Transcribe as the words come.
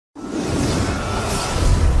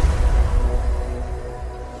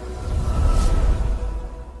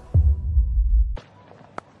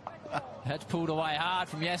pulled away hard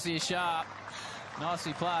from Yasir Shah.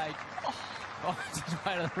 Nicely played. Oh, his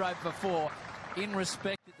way to the rope before. In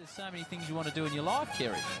respect that there's so many things you want to do in your life,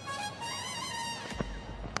 Kerry.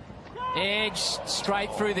 Edge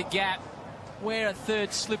straight through the gap where a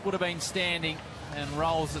third slip would have been standing and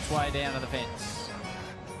rolls its way down to the fence.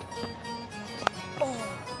 Oh,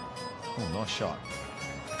 nice shot.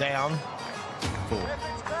 Down. 4.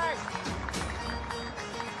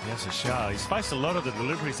 Yasir Shah, he's faced a lot of the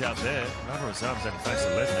deliveries out there. Under his arms, only faced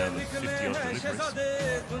 11 out of the 50-odd deliveries.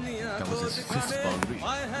 That was his 5th boundary.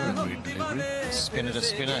 Very good delivery. Spinner to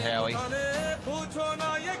spinner, Howie. It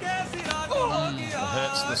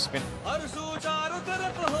hurts the spin.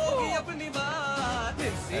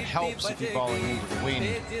 It helps if you're bowling into the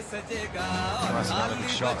wind. That's another good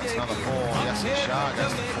shot. That's another 4. Yasir Shah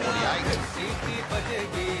goes to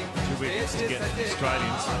 48. 2 wickets to get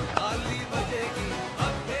Australians.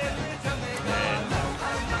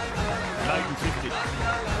 And 50.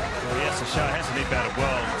 Well, Yasir Shah hasn't hit batted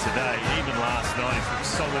well today. Even last night, he's been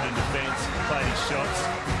solid in defence, played his shots.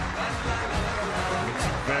 Looks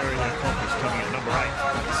very accomplished coming at number 8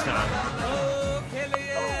 at the start.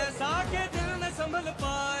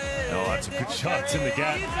 Oh, that's a good shot. It's in the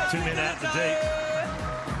gap. 2 men out to deep.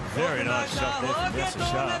 Very nice shot there from Yasir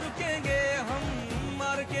Shah.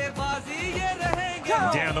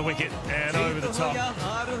 Down the wicket and over the top.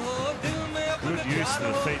 Good use of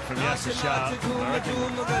the feet from Yasir Shah. I reckon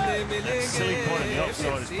that silly point in the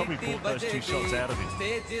offside has probably brought those 2 shots out of him.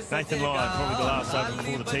 Nathan Lyon, probably the last over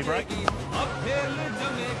before the tea break.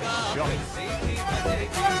 Shot.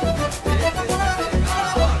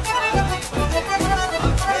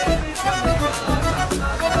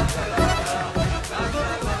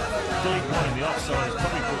 Silly point in the offside has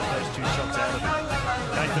probably brought those 2 shots out of him.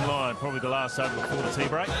 Nathan Lyon, probably the last over before the tea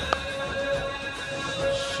break.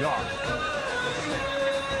 Shot.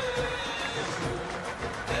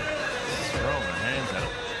 Strong hands at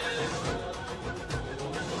it.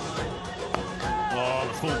 Oh,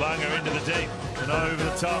 the full bunger into the deep and over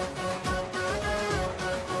the top.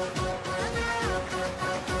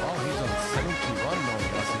 Oh, he's on 71 now,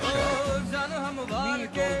 Yasir Shah. Me,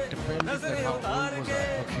 it all depends on how old was I.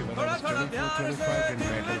 Okay, when I was 24, 25 in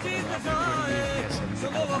bed, after 28 years, and a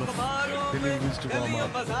couple of deliveries to warm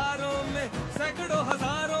up.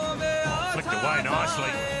 Flicked away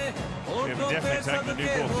nicely. We'll be definitely taking the new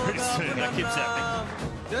ball pretty soon. That keeps happening.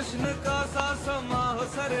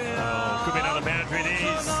 Oh, could be another boundary. It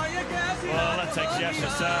is. Well, that takes Yasir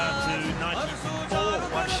Shah to 94.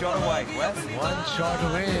 1 shot away, Wes. 1 shot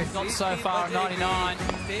away. Not so far at 99.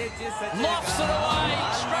 Lofts it away.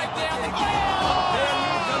 Straight down the gap.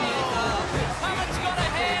 Someone's got a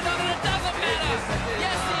hand on it. It doesn't matter.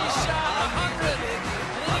 Yasir Shah, 100.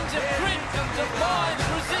 Innings of grit, defiance,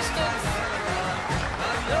 resistance.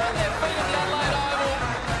 They're on their feet at the Adelaide Oval.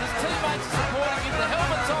 His teammates are supporting him. The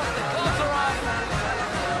helmet's on, the gloves are on.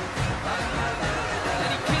 And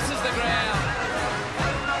he kisses the ground.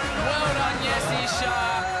 Well done, Yasir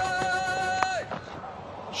Shah.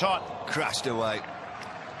 Shot. Crashed away.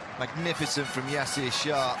 Magnificent from Yasir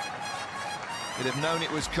Shah. He'd have known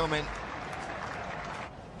it was coming.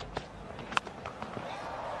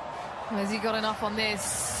 Has he got enough on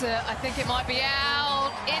this? I think it might be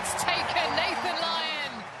out. It's taken. Nathan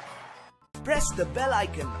Lyon. Press the bell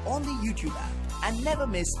icon on the YouTube app and never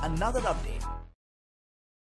miss another update.